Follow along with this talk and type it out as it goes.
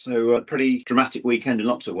So a pretty dramatic weekend in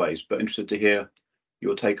lots of ways, but interested to hear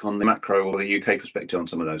your take on the macro or the UK perspective on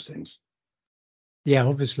some of those things. Yeah,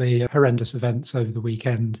 obviously horrendous events over the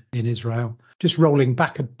weekend in Israel. Just rolling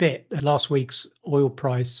back a bit, last week's oil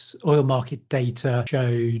market data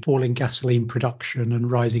showed falling gasoline production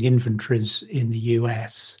and rising inventories in the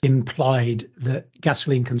US, implied that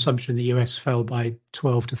gasoline consumption in the US fell by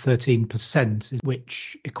 12 to 13%,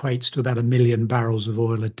 which equates to about 1 million barrels of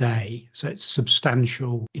oil a day. So it's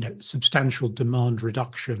substantial demand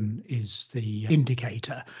reduction is the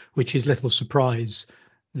indicator, which is little surprise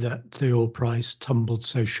that the oil price tumbled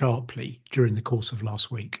so sharply during the course of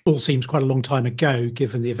last week. All seems quite a long time ago,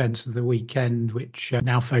 given the events of the weekend, which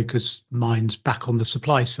now focus minds back on the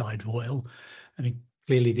supply side of oil. I mean,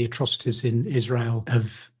 clearly the atrocities in Israel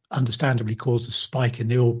have understandably caused a spike in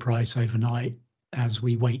the oil price overnight as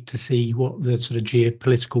we wait to see what the sort of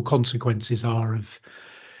geopolitical consequences are of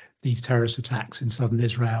these terrorist attacks in southern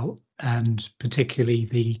Israel, and particularly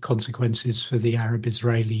the consequences for the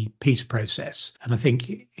Arab-Israeli peace process. And I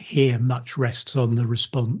think here much rests on the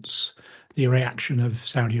reaction of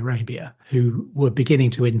Saudi Arabia, who were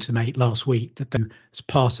beginning to intimate last week that as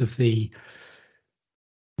part of the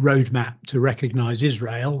roadmap to recognise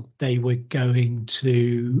Israel, they were going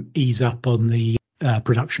to ease up on the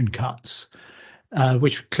production cuts.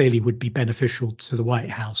 Which clearly would be beneficial to the White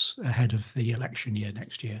House ahead of the election year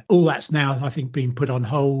next year. All that's now, I think, being put on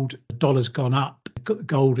hold. The dollar's gone up,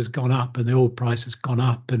 gold has gone up, and the oil price has gone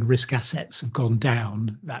up, and risk assets have gone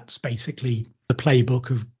down. That's basically the playbook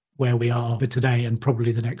of where we are for today and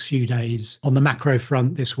probably the next few days. On the macro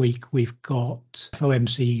front this week, we've got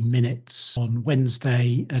FOMC minutes on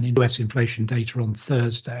Wednesday and US inflation data on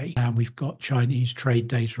Thursday, and we've got Chinese trade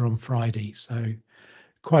data on Friday. So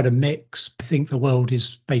quite a mix. I think the world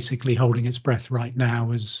is basically holding its breath right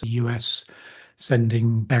now as the US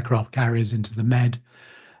sending aircraft carriers into the Med.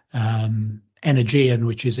 Energean,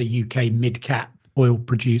 which is a UK mid-cap oil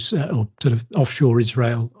producer or sort of offshore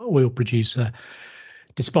Israel oil producer,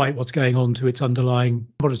 despite what's going on to its underlying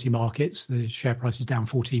commodity markets, the share price is down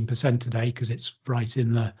 14% today because it's right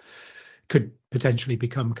in could potentially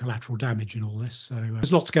become collateral damage in all this. So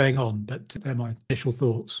there's lots going on, but they're my initial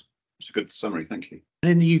thoughts. It's a good summary, thank you.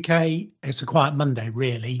 In the UK, it's a quiet Monday,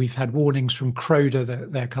 really. We've had warnings from Croda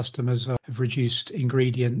that their customers have reduced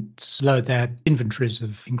ingredients, lowered their inventories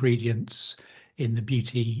of ingredients in the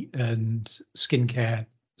beauty and skincare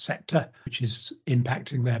sector, which is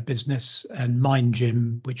impacting their business. And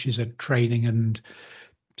MindGym, which is a training and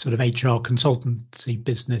sort of HR consultancy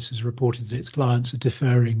business, has reported that its clients are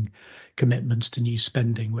deferring commitments to new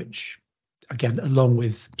spending, which, again, along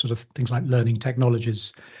with sort of things like learning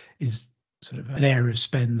technologies, is sort of an area of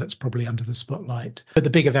spend that's probably under the spotlight. But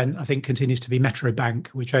the big event, I think, continues to be Metro Bank,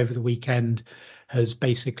 which over the weekend has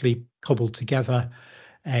basically cobbled together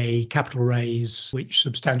a capital raise which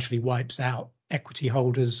substantially wipes out equity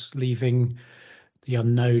holders, leaving the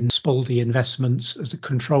unknown Spaldy Investments as a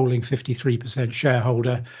controlling 53%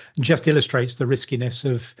 shareholder, and just illustrates the riskiness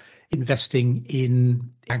of investing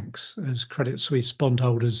in banks. As Credit Suisse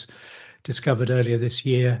bondholders discovered earlier this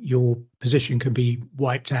year, your position can be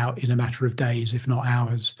wiped out in a matter of days, if not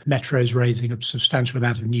hours. Metro's raising a substantial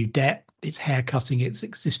amount of new debt. It's haircutting its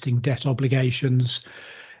existing debt obligations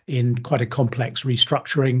in quite a complex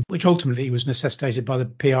restructuring, which ultimately was necessitated by the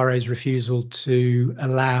PRA's refusal to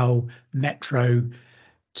allow Metro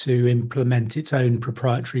to implement its own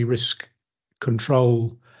proprietary risk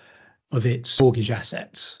control of its mortgage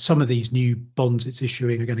assets. Some of these new bonds it's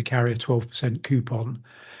issuing are going to carry a 12% coupon,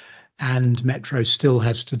 and Metro still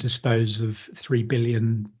has to dispose of £3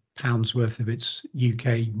 billion worth of its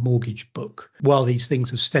UK mortgage book. While these things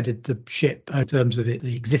have steadied the ship in terms of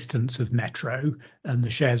the existence of Metro, and the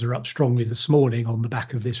shares are up strongly this morning on the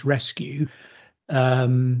back of this rescue,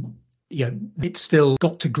 it's still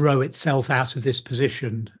got to grow itself out of this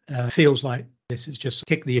position. Feels like this has just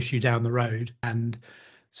kicked the issue down the road, and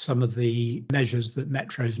some of the measures that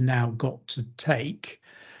Metro's now got to take,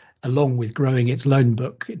 along with growing its loan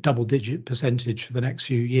book double-digit percentage for the next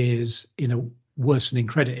few years in a worsening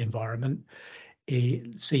credit environment,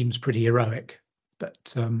 it seems pretty heroic. But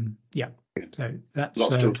so that's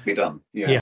lots still to be done. Yeah.